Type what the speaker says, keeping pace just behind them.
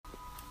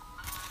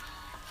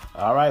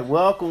All right,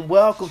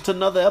 welcome to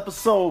another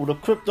episode of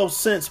Crypto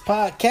Sense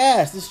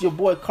Podcast. This is your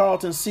boy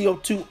Carlton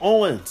CO2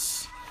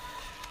 Owens.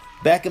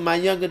 Back in my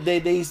younger day,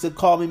 they used to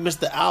call me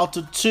Mr.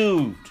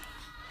 Altitude.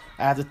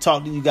 I have to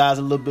talk to you guys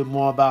a little bit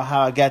more about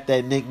how I got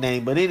that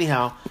nickname. But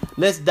anyhow,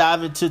 let's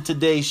dive into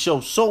today's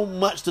show. So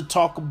much to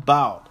talk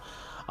about.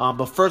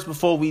 But first,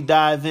 before we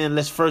dive in,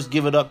 let's first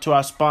give it up to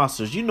our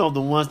sponsors. You know,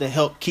 the ones that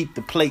help keep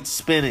the plate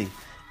spinning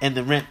and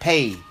the rent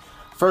paid.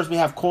 First, we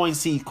have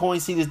CoinSeed.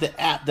 CoinSeed is the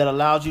app that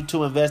allows you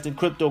to invest in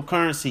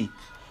cryptocurrency,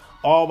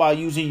 all while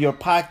using your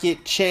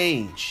pocket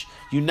change.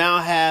 You now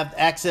have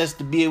access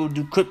to be able to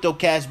do crypto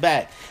cash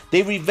back.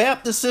 They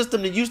revamped the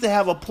system. They used to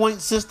have a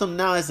point system.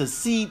 Now it's a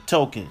seed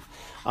token.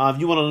 If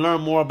you want to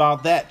learn more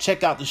about that,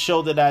 check out the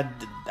show that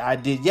I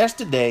did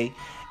yesterday,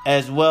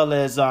 as well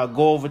as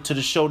go over to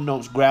the show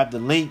notes, grab the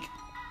link,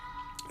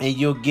 and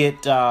you'll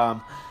get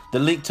the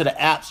link to the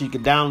app so you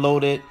can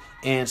download it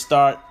and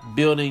start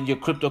building your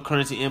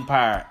cryptocurrency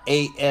empire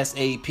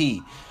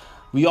ASAP.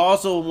 We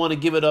also want to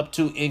give it up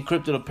to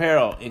Encrypted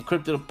Apparel.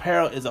 Encrypted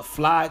Apparel is a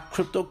fly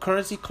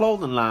cryptocurrency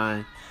clothing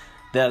line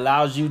that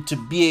allows you to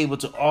be able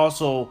to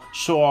also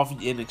show off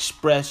and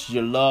express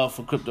your love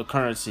for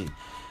cryptocurrency.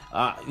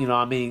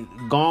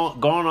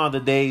 Gone are the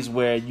days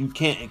where you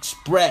can't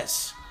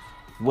express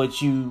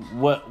what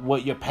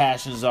your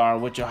passions are,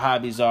 what your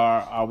hobbies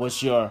are, or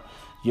what's your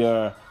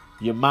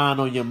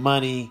mind on your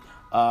money,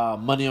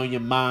 money on your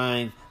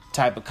mind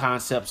type of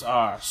concepts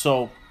are.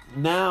 So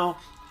now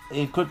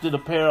Encrypted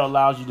Apparel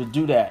allows you to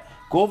do that.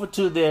 Go over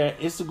to their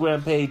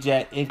Instagram page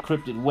at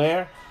Encrypted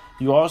Wear.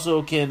 You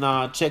also can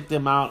check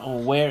them out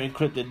on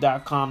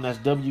wearencrypted.com. That's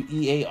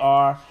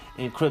WEAR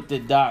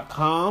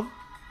encrypted.com.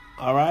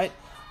 All right.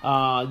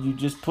 You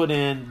just put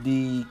in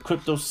the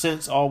Crypto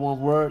Sense, all one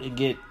word, and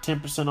get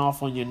 10%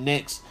 off on your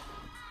next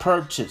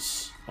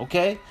purchase.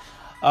 Okay.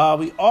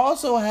 We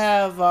also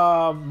have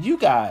you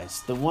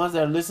guys, the ones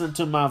that are listening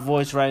to my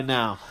voice right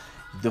now,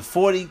 the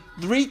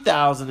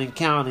 43,000 and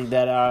counting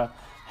that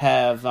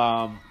have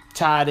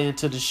tied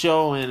into the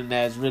show and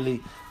has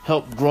really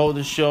helped grow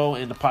the show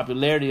and the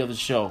popularity of the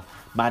show.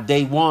 My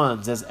day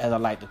ones, as I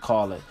like to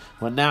call it.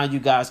 Well, now you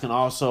guys can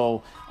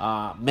also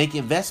make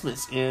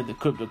investments in the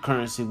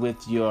cryptocurrency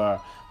with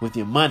your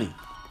money,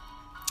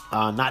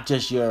 not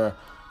just your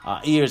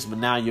ears, but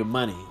now your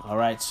money. All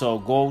right, so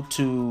go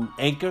to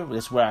Anchor.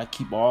 That's where I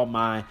keep all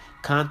my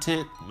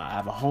content. I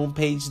have a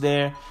homepage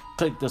there.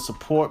 Click the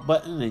support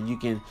button, and you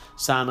can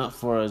sign up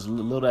for as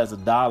little as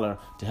 $1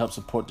 to help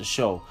support the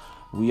show.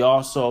 We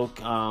also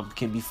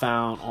can be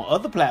found on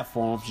other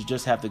platforms. You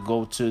just have to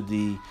go to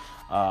the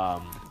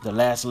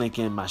last link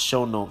in my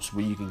show notes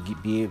where you can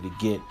be able to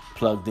get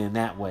plugged in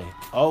that way.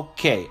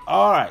 Okay,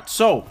 all right.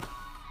 So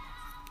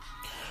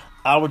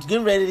I was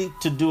getting ready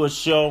to do a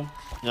show,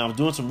 and I was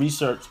doing some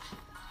research,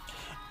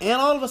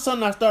 and all of a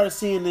sudden I started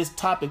seeing this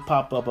topic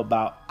pop up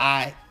about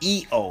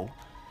IEO,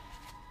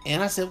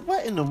 and I said,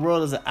 "What in the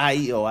world is an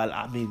IEO?"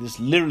 I mean, this is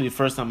literally the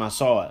first time I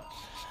saw it,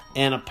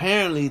 and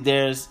apparently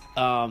there's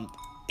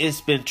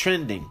it's been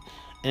trending.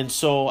 And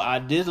so I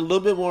did a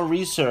little bit more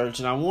research,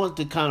 and I wanted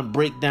to kind of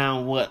break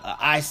down what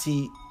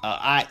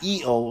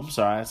IEO, I'm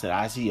sorry, I said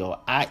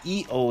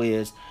IEO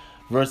is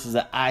versus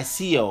an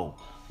ICO.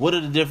 What are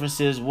the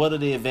differences? What are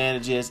the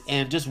advantages?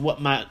 And just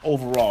what my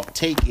overall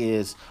take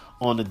is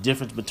on the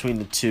difference between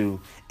the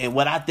two, and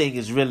what I think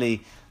is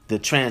really the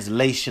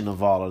translation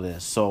of all of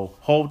this. So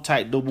hold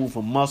tight, don't move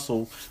a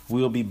muscle.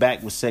 We'll be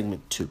back with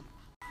segment 2.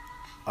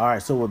 All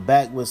right, so we're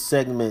back with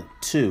segment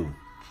 2.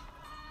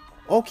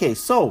 Okay,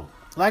 so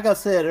like I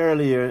said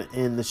earlier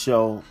in the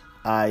show,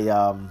 I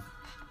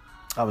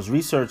was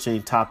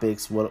researching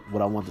topics, what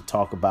I want to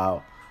talk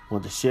about,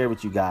 want to share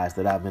with you guys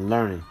that I've been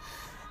learning,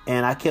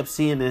 and I kept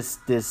seeing this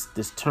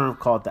term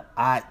called the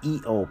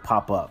IEO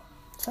pop up.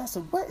 So I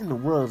said, "What in the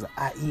world is an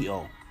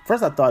IEO?"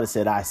 First, I thought it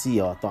said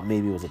ICO. I thought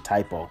maybe it was a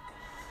typo,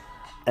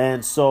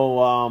 and so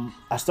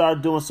I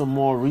started doing some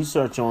more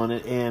research on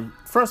it. And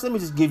first, let me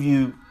just give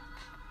you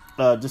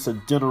just a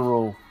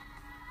general,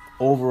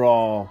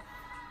 overall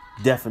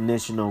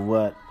definition of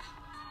what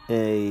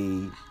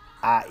a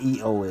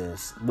IEO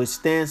is, which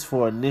stands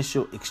for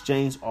Initial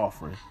Exchange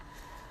Offering.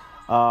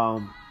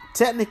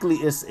 Technically,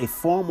 it's a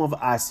form of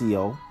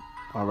ICO,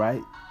 all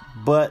right,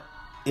 but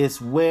it's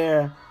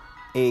where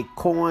a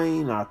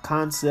coin or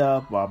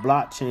concept or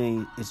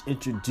blockchain is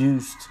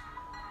introduced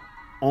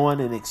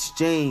on an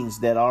exchange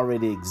that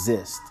already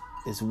exists.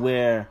 It's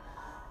where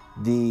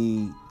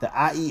the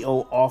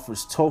IEO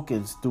offers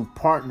tokens through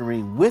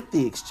partnering with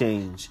the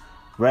exchange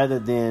rather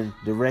than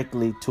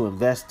directly to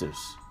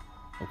investors.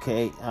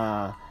 Okay,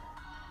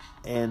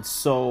 and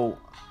so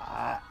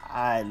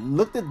I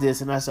looked at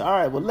this and I said, all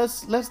right, well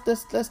let's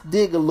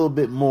dig a little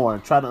bit more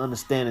and try to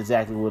understand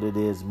exactly what it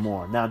is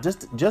more. Now,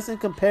 just in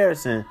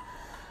comparison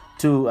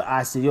to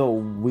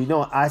ICO, we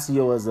know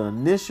ICO is an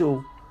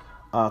initial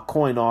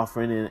coin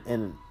offering,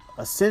 and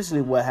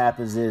essentially what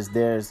happens is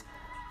there's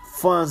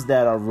funds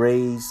that are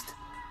raised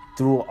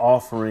through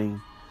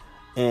offering,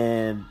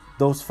 and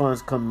those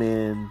funds come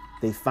in,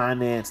 they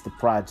finance the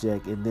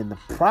project, and then the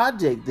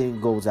project then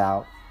goes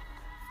out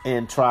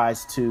and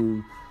tries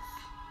to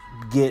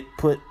get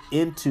put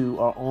into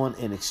or on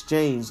an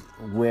exchange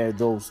where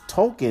those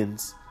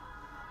tokens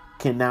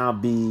can now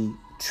be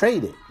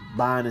traded,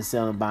 buying and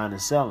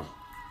selling.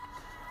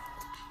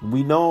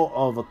 We know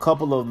of a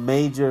couple of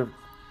major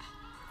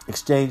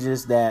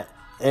exchanges that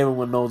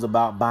everyone knows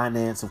about.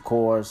 Binance, of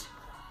course.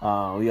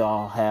 We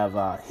all have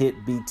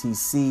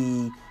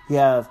HitBTC. You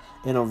have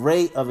an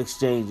array of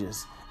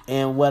exchanges.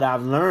 And what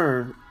I've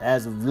learned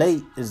as of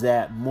late is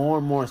that more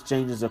and more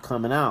exchanges are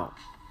coming out.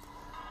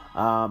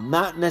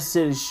 Not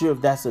necessarily sure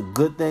if that's a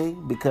good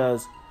thing,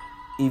 because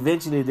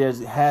eventually there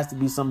has to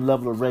be some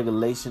level of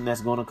regulation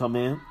that's going to come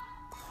in.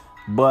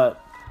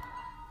 But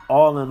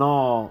all in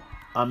all,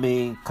 I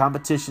mean,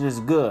 competition is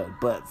good.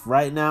 But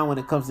right now, when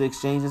it comes to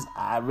exchanges,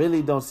 I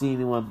really don't see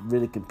anyone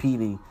really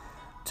competing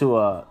to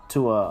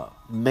a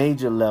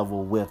major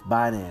level with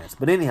Binance.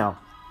 But anyhow,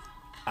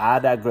 I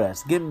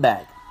digress. Getting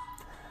back.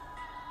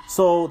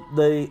 So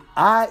the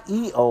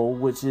IEO,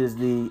 which is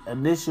the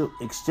initial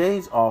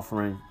exchange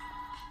offering,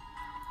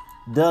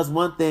 does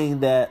one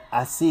thing that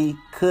I see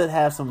could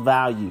have some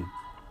value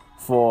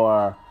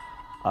for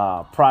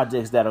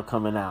projects that are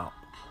coming out.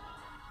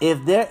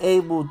 If they're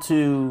able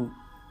to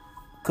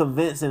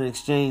convince an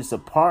exchange to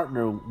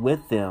partner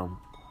with them,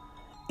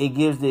 it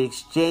gives the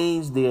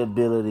exchange the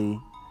ability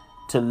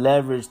to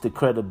leverage the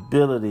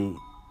credibility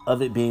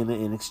of it being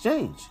an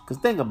exchange. Because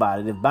think about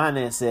it. If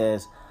Binance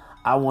says,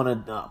 I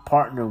want to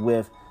partner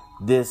with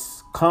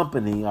this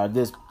company or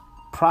this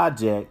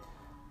project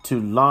to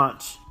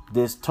launch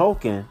this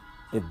token,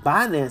 if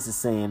Binance is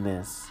saying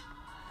this,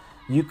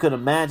 you could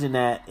imagine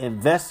that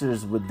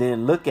investors would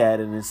then look at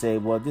it and say,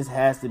 well, this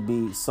has to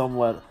be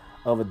somewhat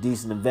of a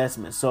decent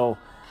investment. So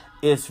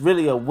it's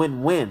really a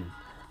win-win.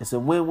 It's a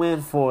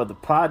win-win for the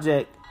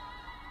project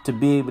to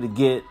be able to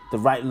get the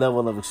right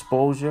level of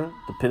exposure,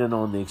 depending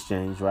on the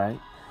exchange, right?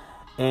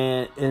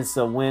 And it's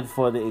a win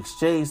for the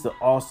exchange to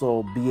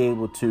also be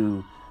able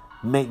to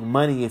make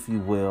money, if you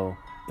will,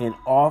 in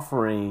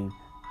offering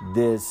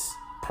this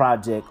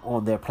project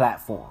on their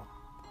platform.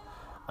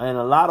 In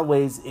a lot of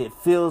ways, it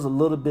feels a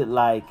little bit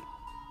like,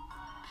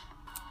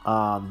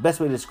 the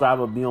best way to describe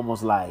it would be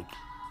almost like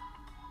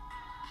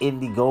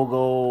Indiegogo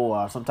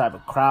or some type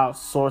of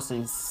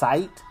crowdsourcing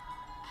site.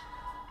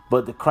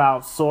 But the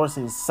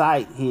crowdsourcing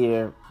site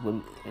here,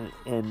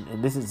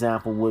 in this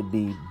example, would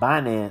be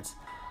Binance.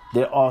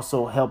 They're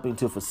also helping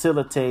to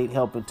facilitate,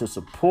 helping to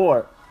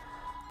support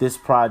this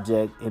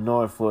project in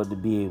order for it to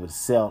be able to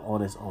sell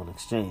on its own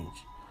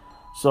exchange.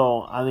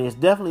 So, I mean, it's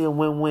definitely a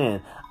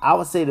win-win. I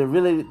would say that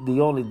really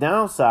the only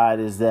downside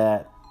is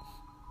that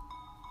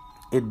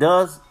it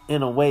does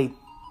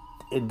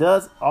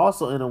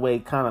also in a way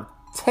kind of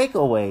take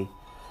away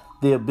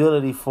the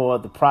ability for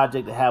the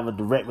project to have a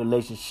direct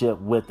relationship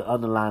with the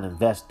underlying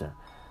investor.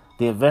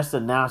 The investor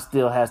now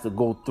still has to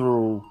go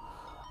through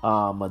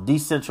a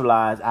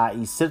decentralized,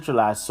 i.e.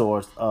 centralized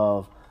source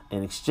of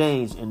an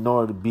exchange in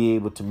order to be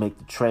able to make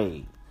the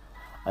trade.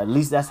 At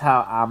least that's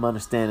how I'm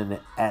understanding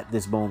it at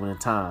this moment in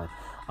time.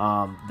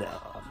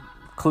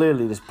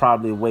 Clearly, there's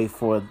probably a way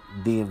for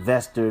the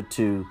investor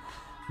to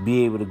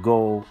be able to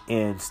go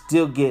and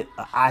still get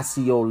an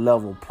ICO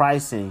level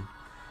pricing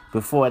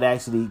before it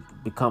actually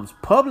becomes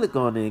public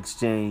on the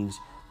exchange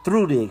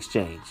through the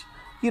exchange.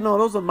 You know,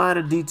 those are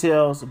minor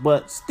details,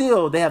 but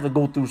still they have to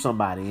go through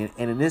somebody.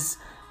 And in this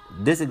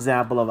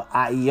example of an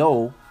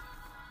IEO,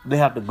 they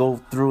have to go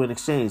through an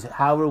exchange.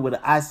 However, with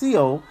an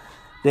ICO,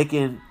 they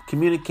can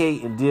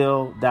communicate and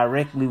deal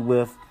directly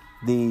with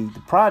the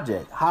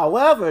project.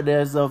 However,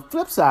 there's a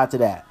flip side to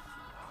that.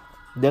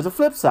 There's a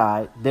flip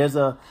side. There's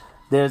a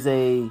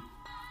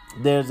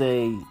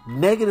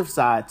negative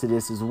side to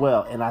this as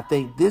well. And I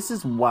think this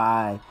is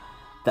why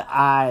the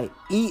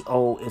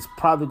IEO is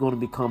probably going to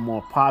become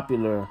more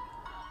popular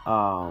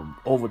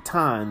over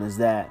time, is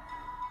that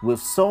with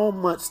so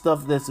much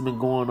stuff that's been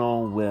going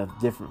on with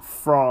different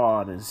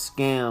fraud and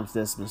scams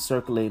that's been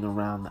circulating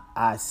around the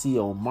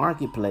ICO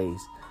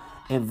marketplace,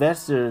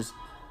 investors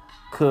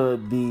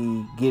could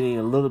be getting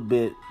a little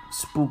bit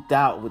spooked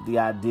out with the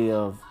idea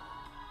of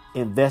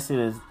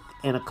investing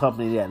in a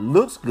company that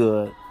looks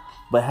good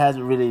but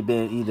hasn't really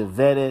been either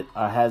vetted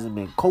or hasn't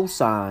been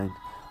co-signed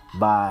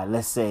by,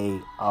 let's say,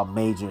 a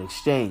major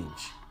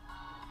exchange.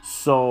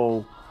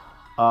 So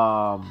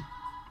the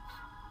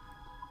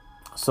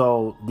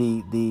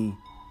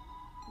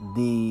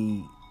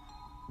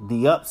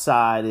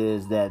upside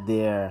is that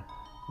they're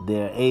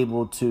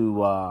able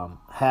to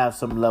have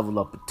some level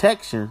of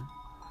protection,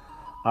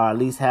 or at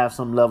least have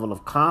some level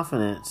of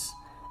confidence,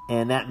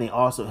 and that may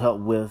also help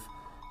with,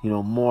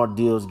 more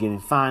deals getting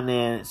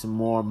financed and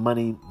more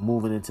money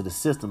moving into the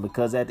system,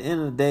 because at the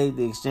end of the day,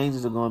 the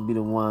exchanges are going to be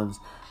the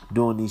ones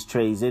doing these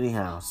trades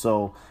anyhow.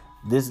 So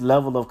this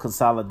level of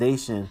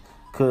consolidation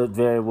could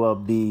very well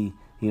be,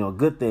 a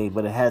good thing,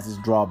 but it has its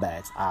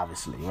drawbacks,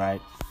 obviously,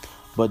 right?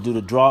 But do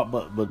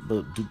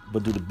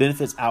the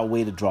benefits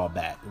outweigh the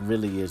drawback? It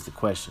really is the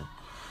question.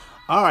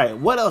 All right,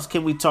 what else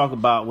can we talk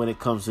about when it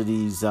comes to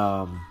these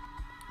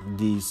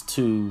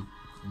two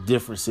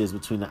differences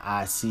between the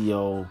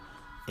ICO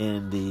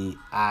in the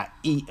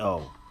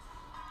IEO.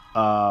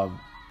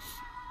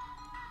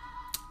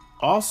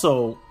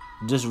 Also,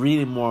 just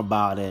reading more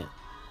about it,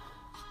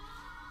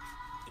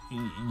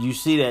 you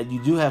see that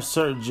you do have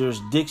certain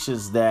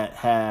jurisdictions that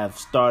have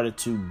started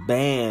to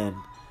ban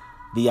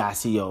the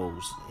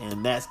ICOs,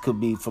 and that could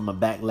be from a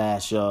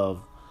backlash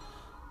of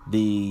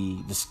the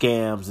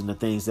scams and the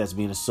things that's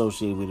being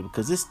associated with it,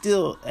 because it's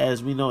still,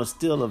 as we know, it's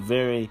still a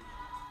very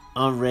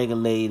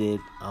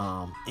unregulated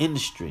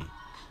industry.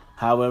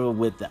 However,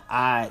 with the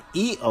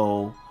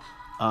IEO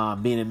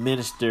being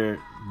administered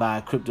by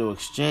a crypto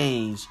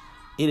exchange,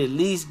 it at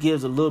least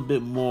gives a little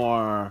bit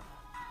more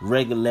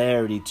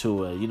regularity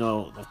to it. You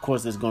know, of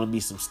course, there's going to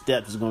be some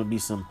steps. There's going to be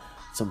some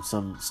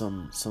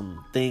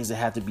things that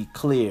have to be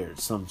cleared,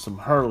 some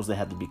hurdles that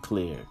have to be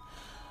cleared.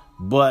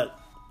 But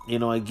you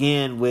know,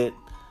 again, with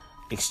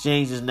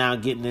exchanges now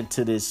getting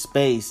into this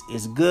space,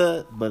 it's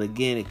good. But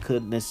again, it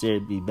could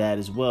necessarily be bad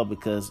as well,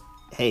 because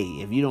hey,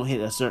 if you don't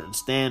hit a certain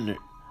standard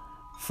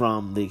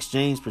from the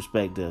exchange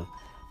perspective,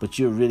 but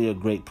you're really a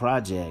great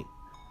project,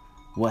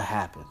 what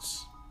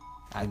happens?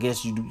 I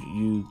guess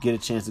you get a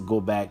chance to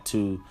go back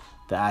to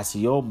the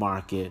ICO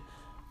market,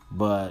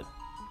 but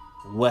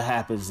what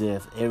happens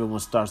if everyone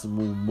starts to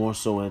move more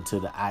so into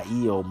the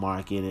IEO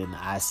market and the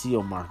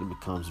ICO market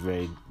becomes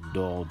very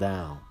dulled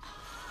down?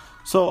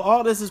 So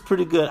all this is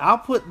pretty good. I'll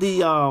put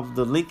the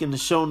link in the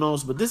show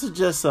notes, but this is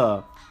just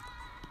a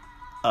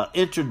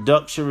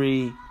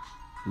introductory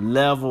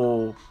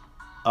level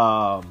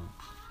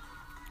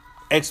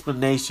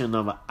explanation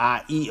of an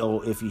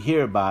IEO, if you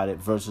hear about it,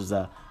 versus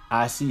a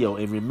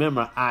ICO. And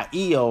remember,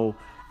 IEO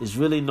is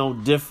really no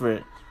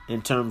different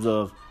in terms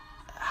of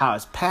how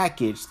it's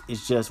packaged.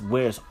 It's just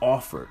where it's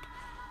offered.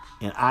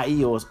 And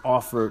IEO is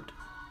offered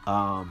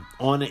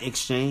on the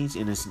exchange,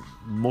 and it's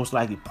most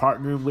likely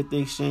partnering with the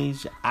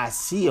exchange.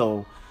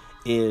 ICO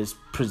is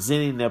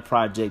presenting their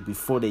project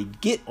before they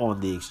get on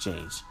the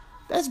exchange.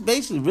 That's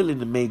basically really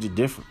the major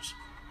difference.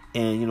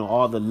 And, you know,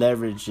 all the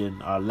leverage and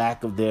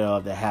lack of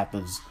thereof that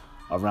happens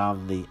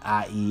around the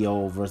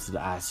IEO versus the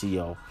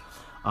ICO.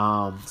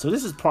 So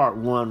this is part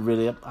one,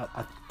 really.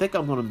 I think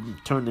I'm going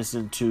to turn this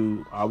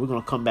into, we're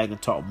going to come back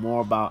and talk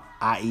more about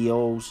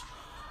IEOs,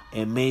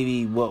 and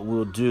maybe what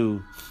we'll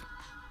do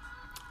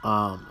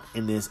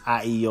in this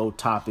IEO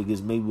topic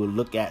is maybe we'll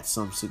look at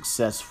some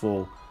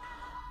successful,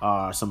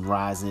 some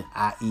rising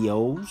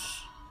IEOs,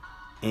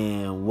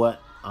 and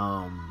what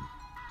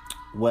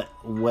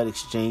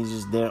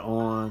exchanges they're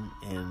on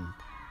and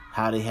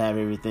how they have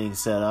everything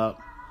set up.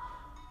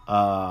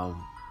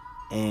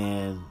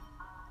 And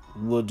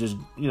we'll just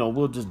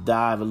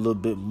dive a little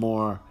bit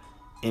more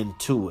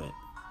into it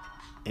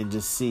and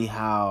just see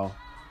how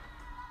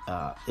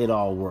it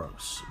all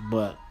works.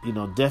 But, you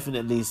know,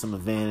 definitely some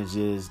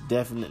advantages,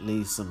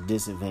 definitely some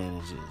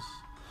disadvantages.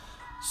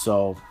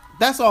 So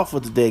that's all for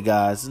today,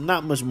 guys.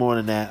 Not much more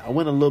than that. I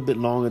went a little bit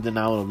longer than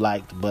I would have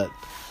liked, but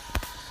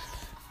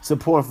it's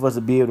important for us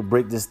to be able to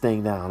break this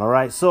thing down. All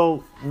right.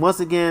 So once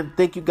again,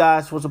 thank you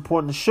guys for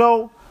supporting the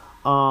show.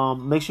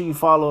 Make sure you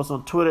follow us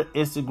on Twitter,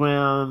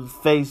 Instagram,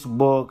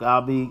 Facebook.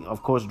 I'll be,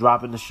 of course,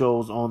 dropping the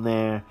shows on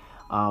there.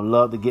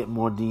 Love to get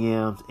more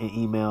DMs and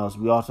emails.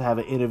 We also have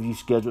an interview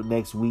scheduled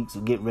next week, so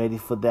get ready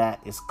for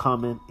that. It's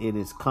coming. It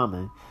is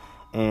coming.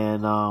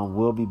 And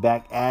we'll be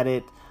back at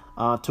it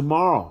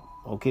tomorrow.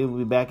 Okay, we'll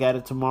be back at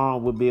it tomorrow.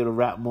 We'll be able to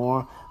wrap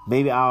more.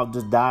 Maybe I'll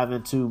just dive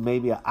into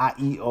maybe an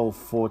IEO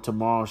for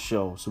tomorrow's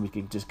show so we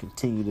can just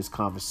continue this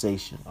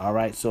conversation. All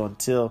right, so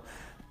until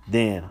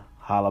then,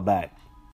 holla back.